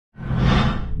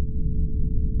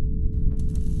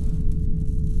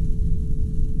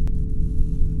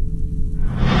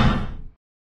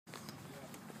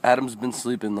Adam's been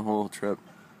sleeping the whole trip.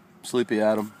 Sleepy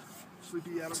Adam.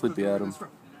 Sleepy Adam.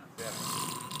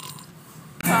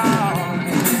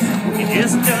 It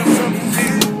just does something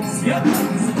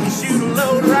to shoot a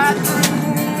load right through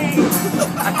me.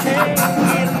 I can't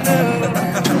get enough.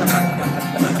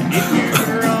 And if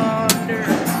you're under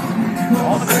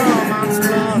all the common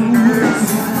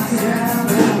splendors,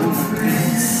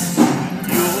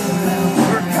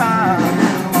 you're caught.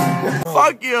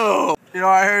 Fuck you! You know,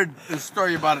 I heard this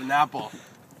story about an apple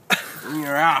in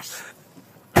your ass.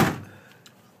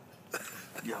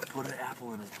 Yeah, put an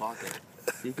apple in his pocket.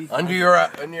 Under your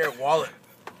wallet.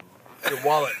 Your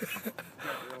wallet.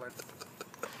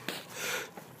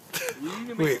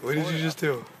 Wait, what did you just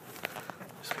do?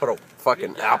 Just put a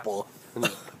fucking apple in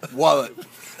his wallet.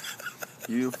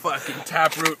 You fucking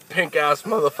taproot pink ass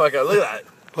motherfucker. Look at that.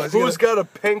 Who's got a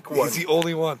pink one? He's the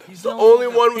only one. He's the only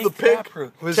one with a pink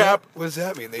What does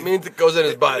that mean? It means it goes in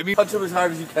his butt. Punch him as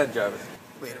hard as you can, Jarvis.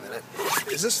 Wait a minute.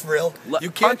 Is this real?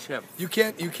 Punch him. You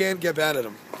can't get mad at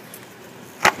him.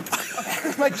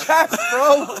 It's my chest,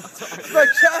 bro. It's my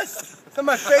chest. It's on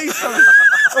my face. I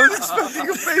was expecting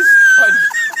a face punch.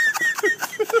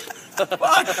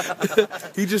 Fuck.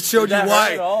 He just showed you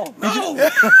why. No.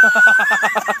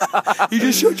 He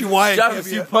just showed you why.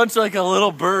 Jarvis, you punch like a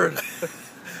little bird.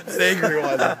 An angry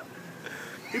one.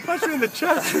 He punched me in the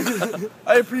chest.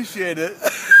 I appreciate it.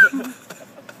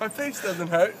 My face doesn't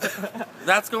hurt.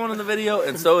 That's going in the video,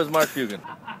 and so is Mark Fugan.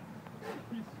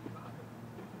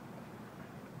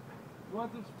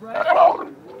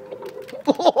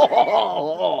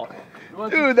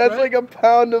 Dude, that's like a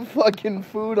pound of fucking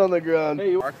food on the ground.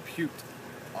 Hey, Mark puked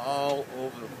all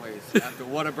over the place after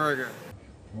Whataburger.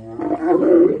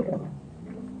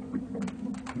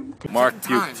 Mark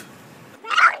puked.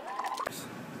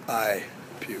 I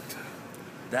puked.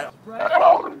 That.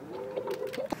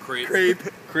 Creep.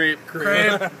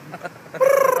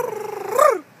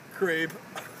 Creep.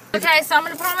 Okay, so I'm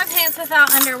gonna put on my pants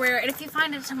without underwear, and if you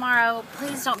find it tomorrow,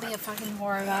 please don't be a fucking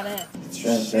whore about it.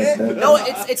 No,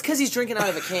 it's because he's drinking out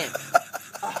of a can.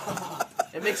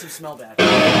 It makes him smell bad.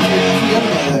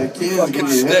 Fucking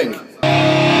stink.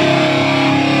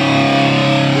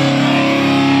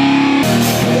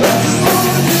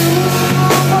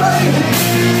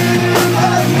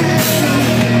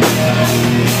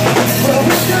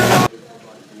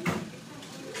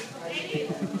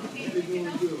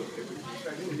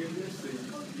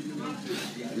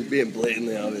 You're being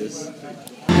blatantly obvious.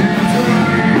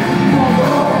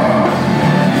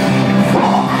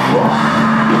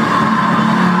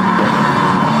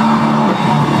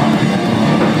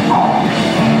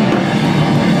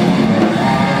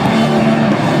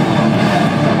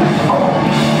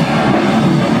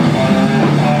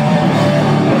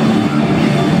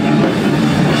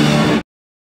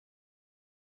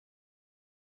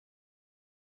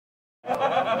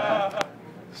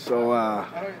 So,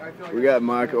 we got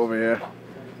Mark over here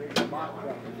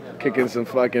kicking some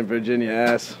fucking Virginia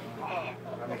ass,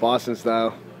 Boston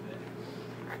style.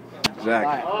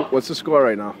 Zach, what's the score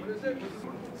right now?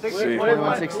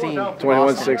 21-16.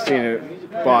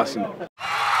 21-16 Boston.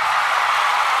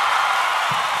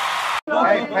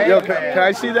 Yo, can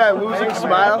I see that losing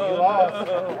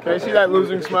smile? Can I see that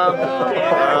losing smile?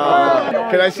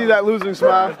 Can I see that losing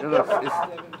smile?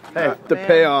 Hey, the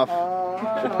payoff.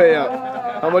 The payoff.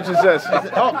 How much is this? 20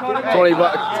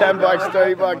 bucks, 10 bucks,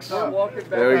 30 bucks.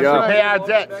 There we go. Pay our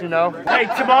debts, you know. Hey,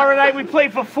 tomorrow night we play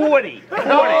for 40. 40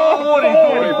 bucks.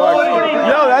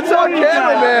 Yo, that's on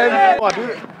camera, man. Come on,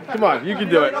 dude. Come on, you can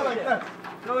do it. Dude,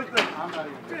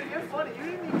 you're funny. You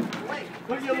didn't even blink.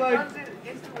 Put your leg.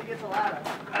 Instantly gets a ladder.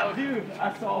 Oh, dude,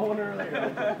 I saw one earlier.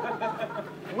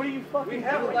 What are you fucking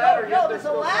doing? Yo, there's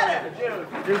a ladder, dude.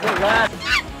 There's a ladder.